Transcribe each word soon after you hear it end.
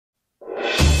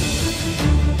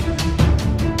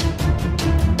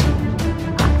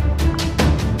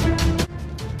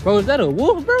Bro, is that a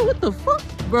wolf, bro? What the fuck?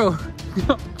 Bro.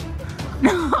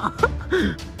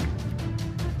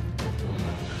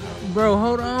 Bro,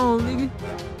 hold on, nigga.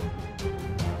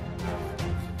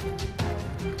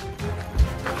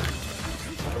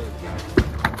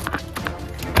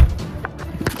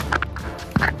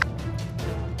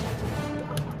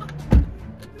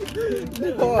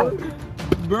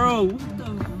 Bro, what the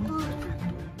fuck?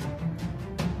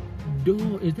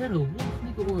 Dog, is that a wolf,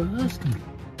 nigga, or a husky?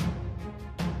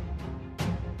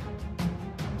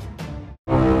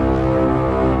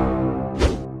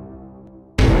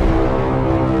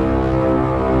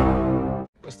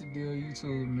 What's the deal,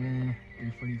 YouTube, man?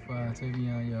 345, Hemi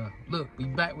on y'all. Look, we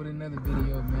back with another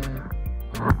video, man.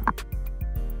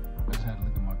 I just had to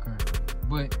look at my car.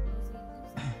 But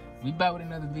we back with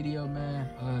another video,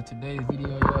 man. Today's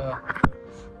video, y'all.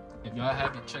 If y'all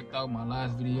haven't checked out my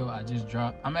last video, I just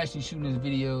dropped. I'm actually shooting this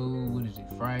video, what is it,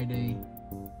 Friday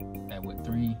at what,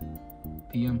 3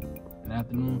 p.m. in the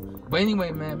afternoon. But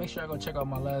anyway, man, make sure y'all go check out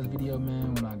my last video,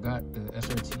 man, when I got the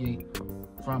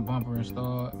SRT8 front bumper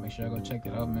installed. Make sure y'all go check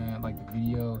it out, man. Like the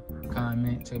video,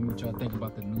 comment, tell me what y'all think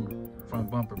about the new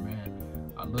front bumper,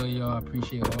 man. I love y'all,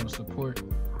 appreciate all the support.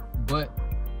 But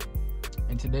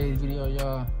in today's video,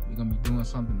 y'all, we're gonna be doing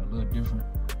something a little different.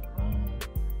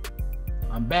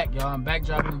 I'm back, y'all. I'm back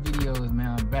dropping videos,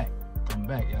 man. I'm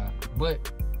back, y'all.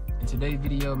 But in today's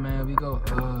video, man, we go.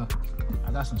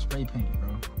 I got some spray paint,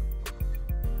 bro.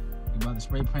 We about to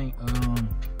spray paint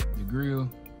the grill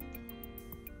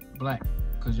black,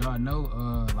 cause y'all know,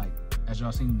 like as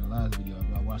y'all seen in the last video, if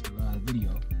y'all watched the last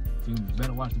video, feel me?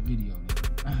 Better watch the video,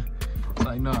 man. It's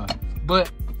like nah.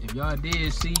 But if y'all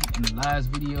did see in the last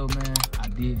video, man, I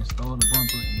did install the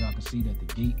bumper, and y'all can see that the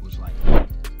gate was like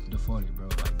defaulted, bro.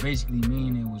 Like basically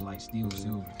meaning it was like still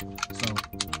silver. So,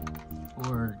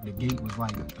 or the gate was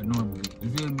like a normal gate. You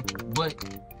feel me? But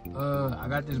I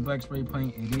got this black spray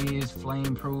paint. It is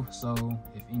flame proof, so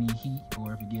if any heat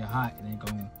or if it get hot, it ain't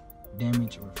gonna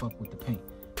damage or fuck with the paint.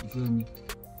 You feel me?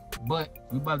 But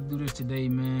we about to do this today,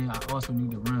 man. I also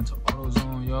need to run to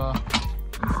AutoZone, y'all.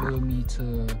 You feel me?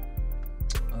 To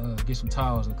get some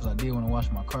towels, because I did want to wash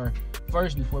my car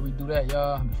first before we do that,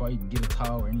 y'all. Before I even get a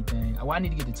towel or anything. Well, I need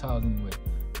to get the towels anyway.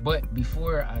 But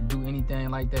before I do anything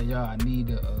like that, y'all, I need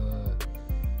to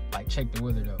like check the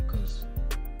weather though, because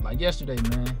like yesterday,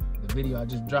 man, the video I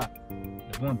just dropped,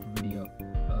 the bumper video,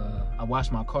 I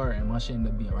washed my car and my shit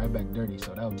ended up being right back dirty.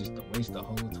 So that was just a waste the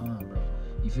whole time, bro.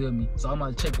 You feel me? So I'm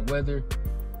gonna check the weather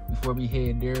before we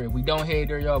head there. If we don't head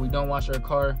there, y'all, we don't wash our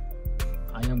car,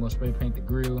 I am gonna spray paint the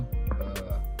grill.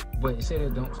 But it said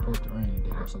it don't supposed to rain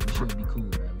today, so we should be cool,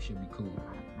 man. We should be cool.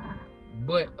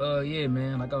 But yeah,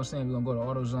 man, like I was saying, we're gonna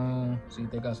go to AutoZone, see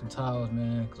if they got some towels,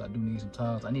 man, because I do need some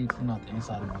towels. I need to clean out the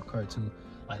inside of my car too.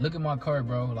 Like, look at my car,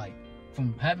 bro. Like,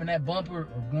 from having that bumper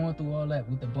or going through all that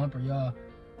with the bumper, y'all,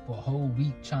 for a whole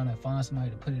week trying to find somebody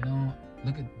to put it on.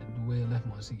 Look at the way it left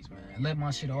my seats, man. It left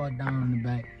my shit all down in the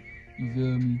back. You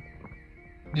feel me?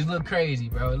 Just look crazy,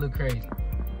 bro. It look crazy.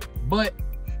 But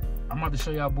I'm about to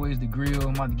show y'all boys the grill.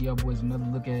 I'm about to give y'all boys another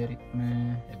look at it,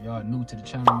 man. If y'all new to the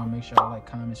channel, make sure y'all like,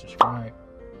 comment, subscribe.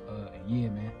 And yeah,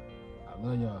 man, I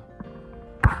love y'all.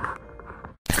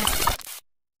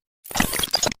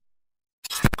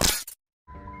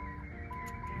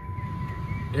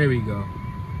 There we go.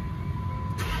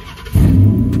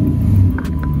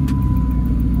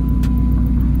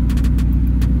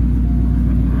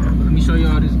 Let me show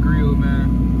y'all this grill, man.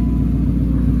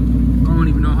 I don't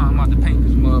even know how I'm about to paint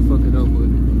this motherfucker though, but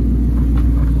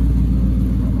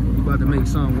we about to make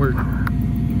something work.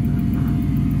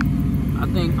 I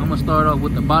think I'm gonna start off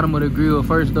with the bottom of the grill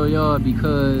first though, y'all,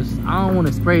 because I don't want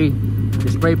to spray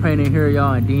the spray paint in here,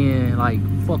 y'all, and then like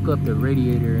fuck up the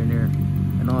radiator in there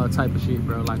and all type of shit,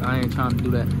 bro. Like, I ain't trying to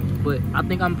do that. But I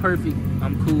think I'm perfect.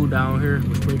 I'm cool down here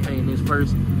with spray painting this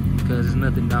first, because there's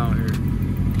nothing down here.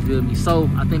 You feel me? So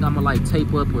I think I'm gonna like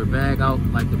tape up or bag out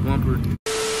like the bumper.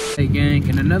 Hey gang,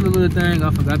 and another little thing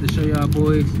I forgot to show y'all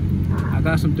boys, I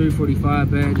got some 345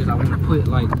 badges I want to put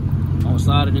like on the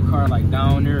side of the car, like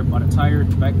down there by the tire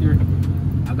back there.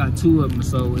 I got 2 of them,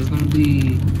 so it's gonna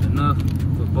be enough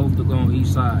for both to go on each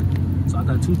side. So I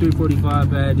got 2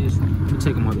 345 badges. Let me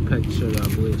take them out of the pack to show y'all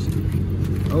boys.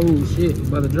 Oh shit,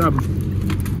 about to drop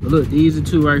them. But look, these are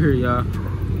 2 right here, y'all.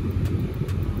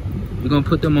 We're gonna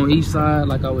put them on each side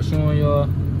like I was showing y'all.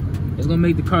 It's gonna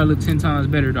make the car look 10 times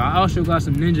better though. I also got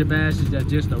some Ninja badges that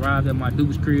just arrived at my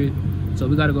dude's crib, so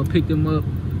we gotta go pick them up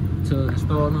to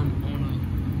install them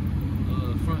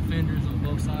on the front fenders on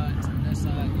both sides, on that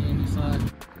side and this side.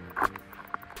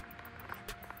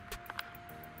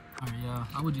 Alright, y'all,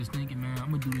 I was just thinking, man,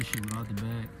 I'm gonna do this shit without the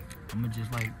bag. I'm gonna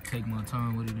just like take my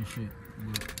time with it and shit.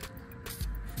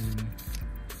 Feel me?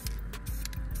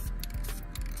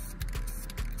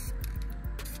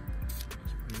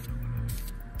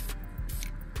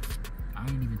 I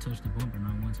ain't even touched the bumper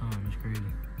not one time. It's crazy.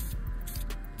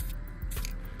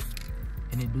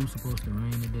 And it do supposed to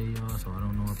rain today, y'all, so I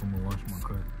don't know if I'm gonna wash my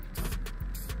car.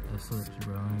 That sucks,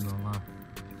 bro. I ain't gonna lie.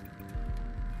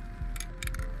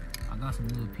 I got some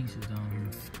little pieces down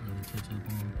here to touch up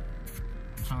on.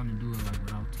 I'm trying to do it like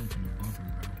without touching the bumper,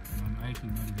 bro. And I'm actually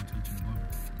not even touching the bumper.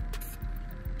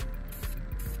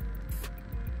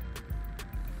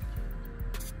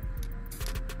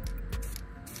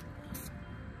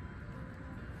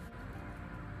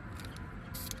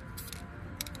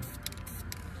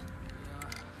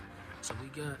 So we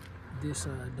got this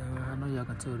side done. I know y'all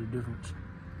can tell the difference.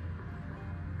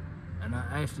 And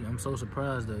I'm so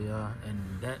surprised though, y'all.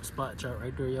 And that spot chart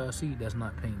right there, y'all see, that's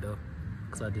not paint though.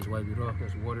 Cause I just wiped it off,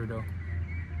 that's water though.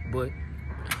 But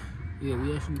yeah,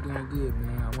 we actually doing good,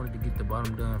 man. I wanted to get the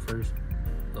bottom done first.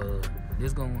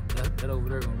 That over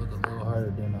there gonna look a little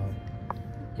harder than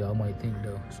y'all might think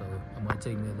though. So it might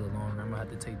take me a little longer. I'm gonna have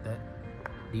to take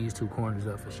these two corners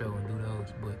up for sure and do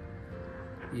those. But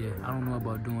yeah, I don't know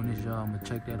about doing this, y'all. I'm gonna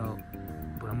check that out.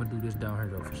 But I'm gonna do this down here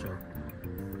though for sure.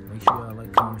 Make sure y'all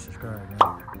like, comment, subscribe, man.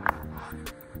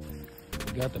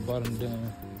 We got the bottom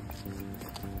done.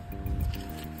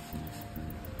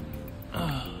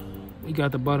 We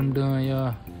got the bottom done,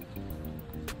 y'all.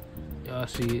 Y'all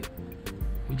see it.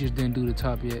 We just didn't do the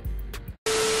top yet.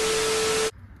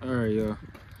 Alright, y'all.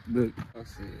 Look. I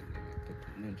see it. Put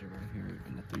the Ninja right here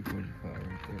and the 345 right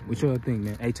there. What y'all think,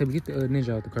 man? Hey, tell me, get the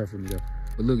Ninja out the car for me, though.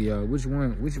 But look, y'all,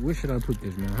 where should I put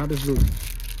this, man? How does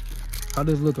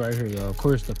look right here, y'all? Of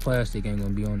course, the plastic ain't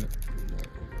gonna be on it.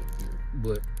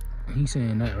 But he's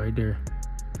saying that right there.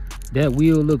 That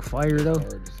wheel look fire, though.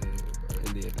 Hard to say,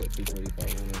 and then put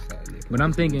 345 on that side. But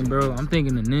I'm thinking, bro, the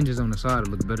Ninjas on the side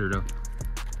will look better, though.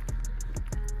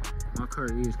 My car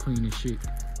is clean as shit.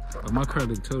 But my car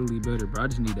look totally better, bro. I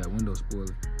just need that window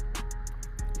spoiler.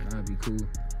 That'd be cool.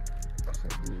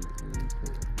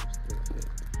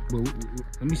 But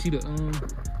let me see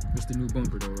what's the new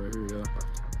bumper though right here, y'all.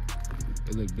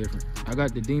 It look different. I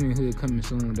got the Demon hood coming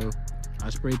soon though. I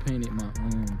spray painted my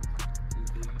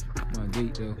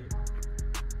gate though.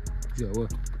 Yeah,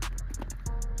 what?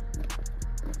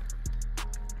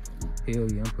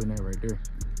 Hell yeah, I'm putting that right there.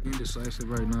 Indecisive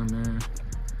right now, man.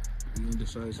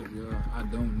 Indecisive, y'all. I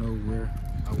don't know where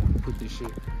I want to put this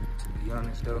shit, to be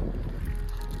honest though.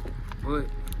 But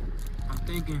I'm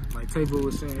thinking, like Tabo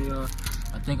was saying, y'all,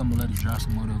 I think I'm gonna let it dry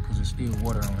some more though, cause there's still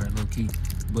water on here, low key.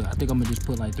 But I think I'm gonna just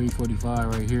put like 345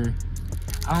 right here.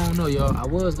 I don't know, y'all. I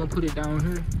was gonna put it down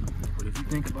here, but if you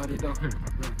think about it though, here,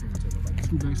 like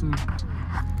scoot back some. Like,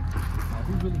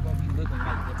 who really gonna be looking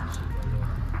like that and shit right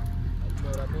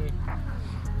there? Like, you know what I mean?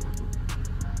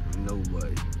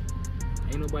 Nobody.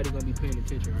 Ain't nobody gonna be paying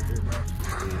attention right here, bro.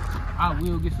 Yeah. I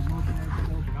will get some more though,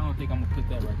 but I don't think I'm gonna put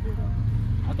that right there though.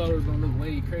 I thought it was gonna look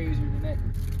way crazier than that,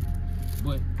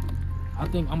 but I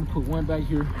think I'm gonna put one back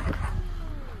here.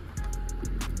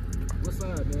 What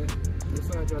side, man? What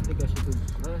side y'all think I should put?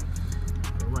 Left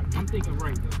or right? I'm thinking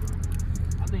right though, bro.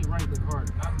 I think right look hard,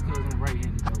 not because I'm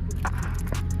right-handed though, but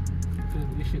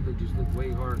this shit just look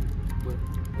way harder. But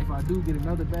if I do get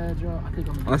another badge, y'all, I think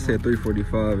I'm gonna. I said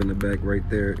 345 in the back right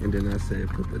there, and then I said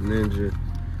put the Ninja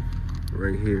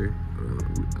right here.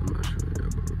 I'm not sure,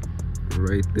 but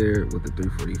right there with the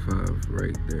 345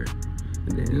 right there.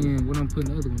 And then what I'm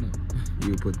putting the other one up.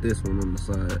 You put this one on the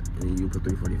side, and you put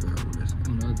 345 on this.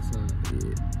 On the other side.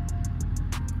 Yeah.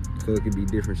 So it could be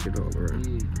different shit all around.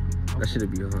 Yeah. Okay. That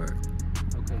shouldn't be hard.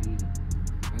 Okay, yeah.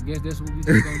 I guess that's what we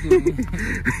just gonna do.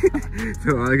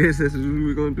 So I guess that's what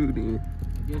we're gonna do then.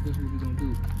 I guess that's what we gonna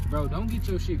do. Bro, don't get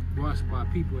your shit washed by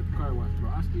people at the car wash,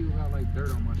 bro. I still got like dirt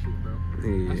on my shit, bro.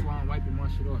 Yeah. That's why I'm wiping my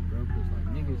shit off, bro. Cause like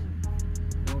niggas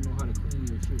don't know how to clean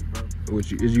your shit, bro. Is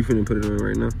you finna put it on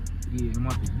right now? Yeah, you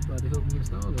about to help me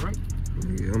install it, right?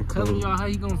 Yeah, I'm cold. Telling y'all how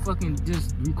you gonna fucking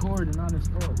just record and not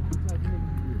install it. What type of nigga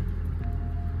you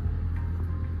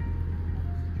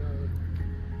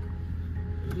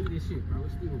is? Look at this shit, bro.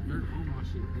 It's still dirt on my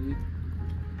shit, dude.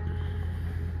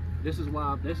 This is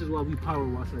why we power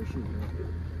wash our shit, bro.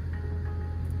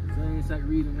 Same exact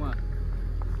reason why.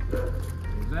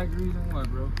 Exact reason why,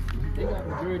 bro. They got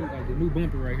majority, like the new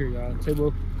bumper right here, y'all.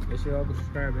 Tabo, make sure y'all go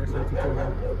subscribe. That's our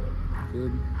tutorial. Feel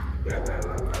me?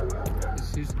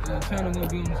 His channel gonna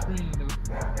be on the screen though.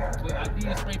 But I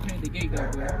did spray paint the gate though,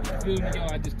 but you feel me,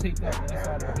 y'all? I just taped up the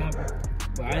inside of the bumper.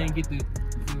 But I didn't get the, you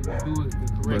feel do it the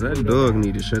correct way. Bro, that dog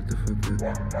need to shut the fuck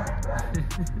up.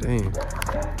 Damn.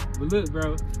 But look,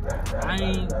 bro, I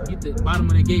ain't get the bottom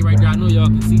of the gate right there. I know y'all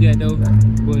can see that though, but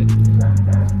I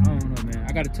don't know, man.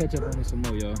 I gotta touch up on it some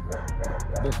more, y'all.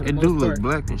 It do look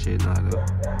black and shit now though.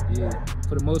 Yeah,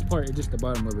 for the most part, it's just the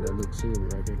bottom of it that looks silver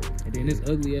right there. And then this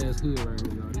ugly ass hood right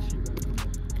here, y'all. This shit gotta come on.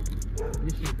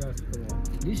 This shit got to come on.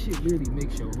 This shit literally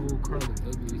makes your whole car look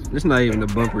ugly. This not even the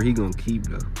bumper he gonna keep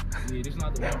though. Yeah, this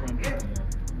not the bumper I'm keeping, y'all.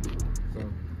 So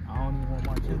I don't even want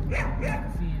my children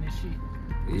seeing this shit.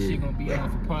 This shit gonna be on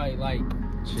for probably like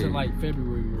till like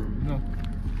February or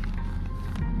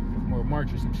or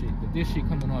March or some shit. But this shit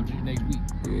coming off just next week.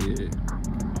 Yeah.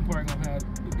 I'm probably gonna have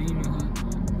the demon hood.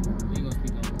 We ain't gonna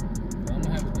speak on it. But I'm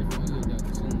gonna have a different hood though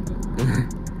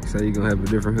soon. So you gonna have a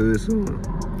different hood soon?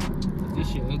 This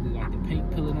shit ugly, like the paint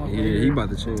peeling off. Yeah, he about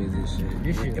to change this shit.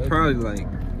 This shit probably like.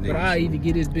 But I even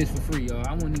get this bitch for free, y'all.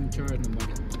 I wouldn't even charge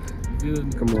nobody. You feel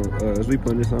me? Come on, is we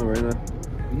putting this on right now?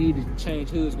 We need to change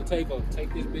hoods with Takeoff.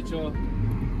 Take this bitch off.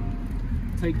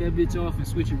 Take that bitch off and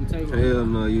switch it with Takeoff. Hell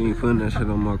no, you ain't putting that shit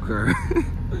on my car.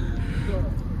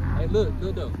 Hey, look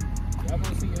though. Y'all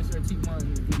gonna see SRT Martin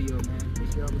in the video, man.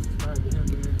 Make sure y'all subscribe to him,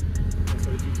 man.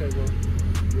 SRT Takeoff.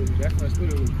 That front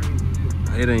splitter was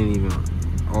crazy. It ain't even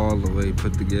all the way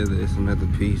put together. It's another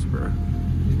piece, bro.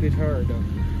 This bitch hard though.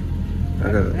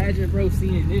 Imagine, bro,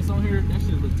 seeing this on here. That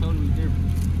shit look totally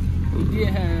different. He did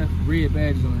have red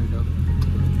badges on it though.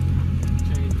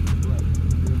 Changed it to black.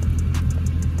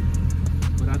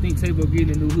 But I think Tabo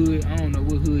getting a new hood. I don't know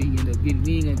what hood he ended up getting.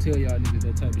 We ain't gonna tell y'all niggas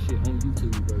that type of shit on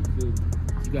YouTube, bro. You feel me?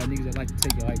 You got niggas that like to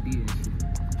take your ID and shit.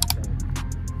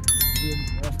 So,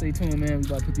 y'all stay tuned, man. We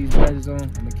about to put these badges on. I'm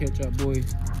gonna catch y'all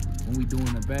boys when we doing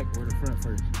the back or the front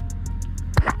first.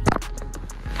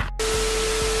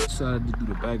 Decided to do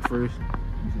the back first.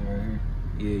 You see right here?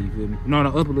 Yeah, you feel me? No,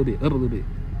 up a little bit, up a little bit.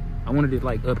 I wanted it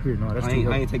like up here. No, that's too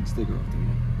up. I ain't take the sticker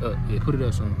off. Yeah, put it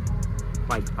up some.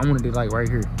 Like, I wanted it like right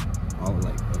here. Oh,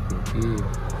 like up here.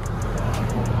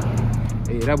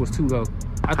 Yeah. Yeah, that was too low.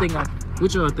 I think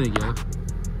what y'all think, y'all?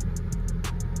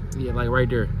 Yeah, like right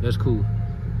there. That's cool.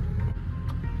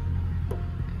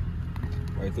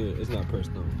 Right there, it's not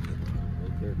pressed on.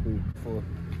 Right there, cool. Four.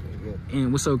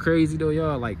 And what's so crazy though,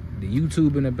 y'all, like the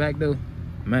YouTube in the back though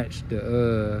matched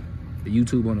the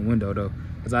YouTube on the window though.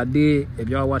 Cause I did, if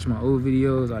y'all watch my old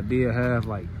videos, I did have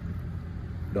like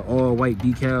the all white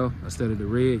decal instead of the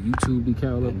red YouTube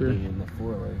decal up there. And the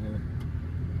four right here.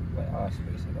 Like I'll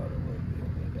space it out a little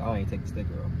bit. I ain't take the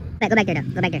sticker off. But go back there though.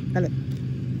 Go back there. Go look.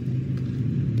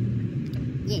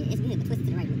 Yeah, it's good, but twist it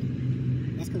to the right with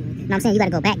it. That's cool. No, I'm saying you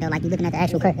gotta go back though, like you're looking at the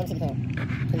actual curve. Let me see the curve.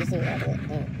 Can you see it?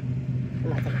 I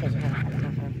might take a picture. I got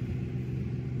my phone.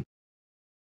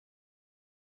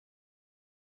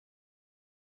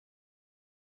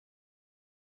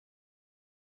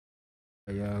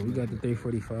 Yeah, we got the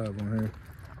 345 on her.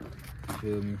 You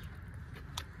feel me?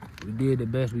 We did the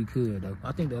best we could though.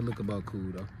 I think that look about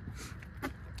cool though.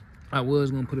 I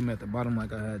was gonna put him at the bottom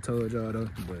like I had told y'all though,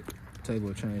 but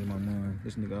Table changed my mind.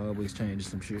 This nigga always changes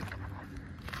some shit.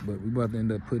 But we about to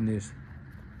end up putting this.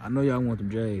 I know y'all want them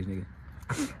J's, nigga.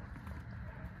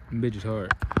 Them bitches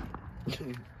hard.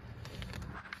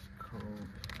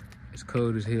 It's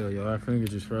cold as hell, y'all. Our fingers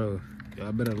just froze.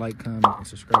 Y'all better like, comment, and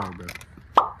subscribe, bro.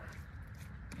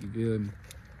 You feel me?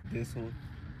 This one?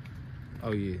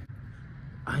 Oh yeah.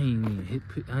 I ain't even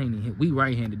hit. We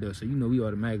right-handed though, so you know we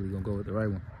automatically gonna go with the right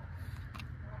one.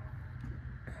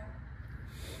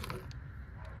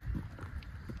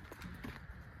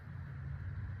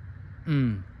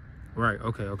 Right,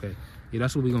 okay. Yeah,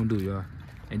 that's what we gonna do, y'all.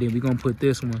 And then we gonna put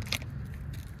this one.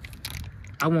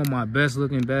 I want my best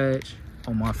looking badge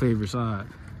on my favorite side,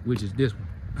 which is this one.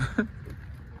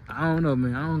 I don't know,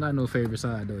 man. I don't got no favorite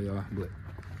side though, y'all, but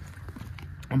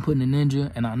I'm putting a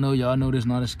Ninja, and I know y'all know this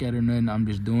not a scatter nothing. I'm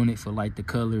just doing it for like the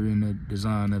color and the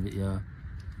design of it, y'all.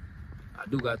 I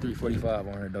do got 345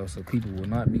 on it though, so people will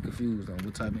not be confused on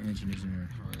what type of engine is in here.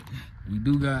 We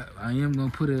do got, I am gonna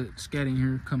put a scat in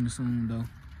here coming soon though.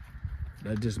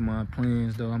 That's just my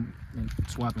plans though. I'm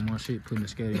swapping my shit, putting a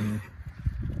scat in here.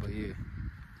 But yeah,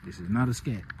 this is not a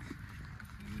scat.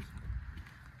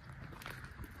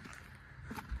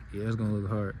 Yeah, it's gonna look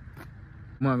hard.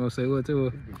 I'm not gonna say what to her.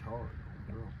 This bitch hard,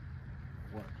 bro.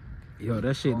 What? Yo,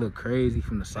 that shit look crazy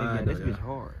from the side. Hey, man, this bitch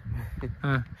hard.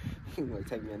 Huh? You like,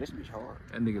 take man, this bitch hard.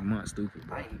 That nigga Mont stupid,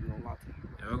 bro. I ain't even gonna lie to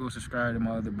you. Y'all go subscribe to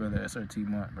my other brother, SRT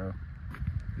Mont, bro.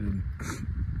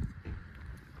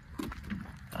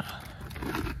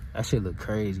 That shit look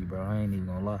crazy, bro. I ain't even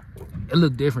gonna lie. It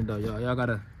look different though, y'all. Y'all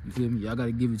gotta, you feel me? Y'all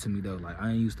gotta give it to me though. Like I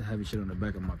ain't used to having shit on the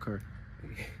back of my car.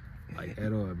 Like,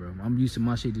 at all, bro. I'm used to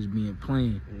my shit just being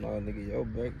plain. Nah, nigga, your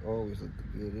back always looked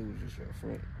good. It was just your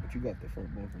front. But you got the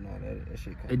front bumper now. That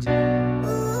shit It kind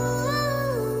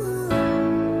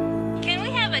Can we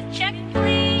have a check,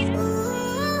 please?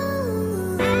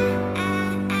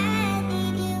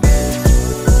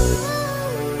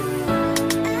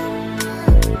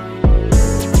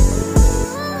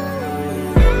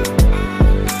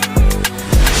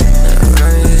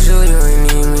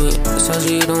 Told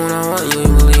you the one I want, you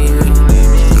ain't believe me.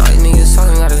 All these niggas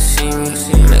talking, gotta see me.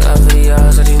 Make up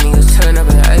videos of these niggas turning up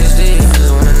in HD. I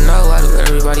just wanna know why do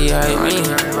everybody hate me? Is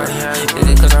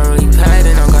it cause I'm really paid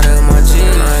and I got it in my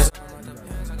jeans?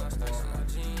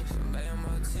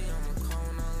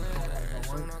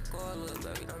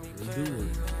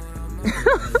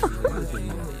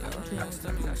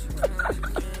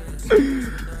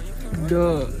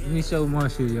 Dog, let me show my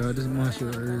shit, y'all. This is my shit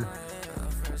right here.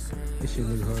 This shit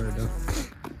look hard though.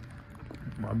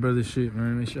 My brother's shit,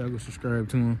 man. Make sure I go subscribe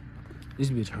to him. This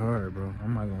bitch hard, bro.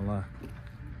 I'm not gonna lie.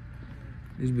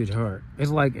 This bitch hard. It's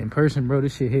like in person, bro.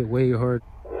 This shit hit way hard.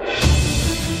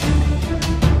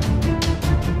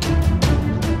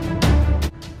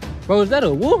 Bro, is that a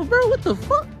wolf, bro? What the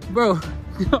fuck, bro?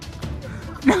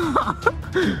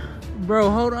 Bro,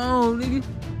 hold on, nigga.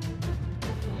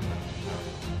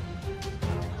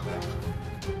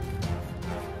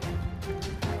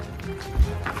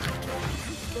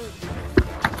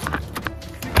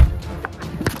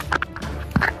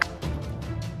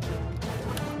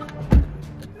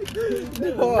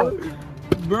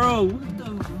 Bro, what the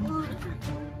fuck?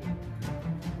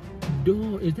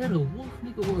 Dog, is that a wolf,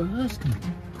 nigga, or a husky?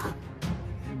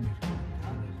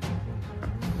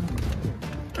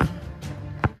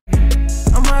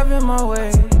 I'm having my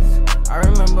ways. I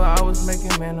remember I was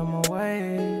making minimum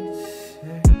wage.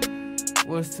 Yeah.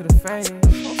 Was to the face.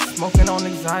 Smoking on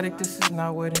exotic, this is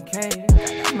not with a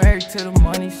cage. Married to the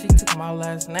money, she took my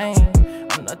last name.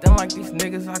 I'm nothing like these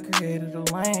niggas, I created a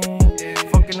lane.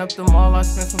 Fucking up the mall, I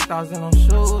spent some $1,000 on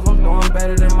shoes. I'm doing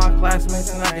better than my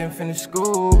classmates and I didn't finish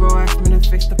school. Girl asked me to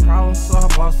fix the problem, so I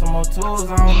bought some more tools.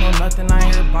 I don't know nothing, I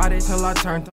ain't about it till I turned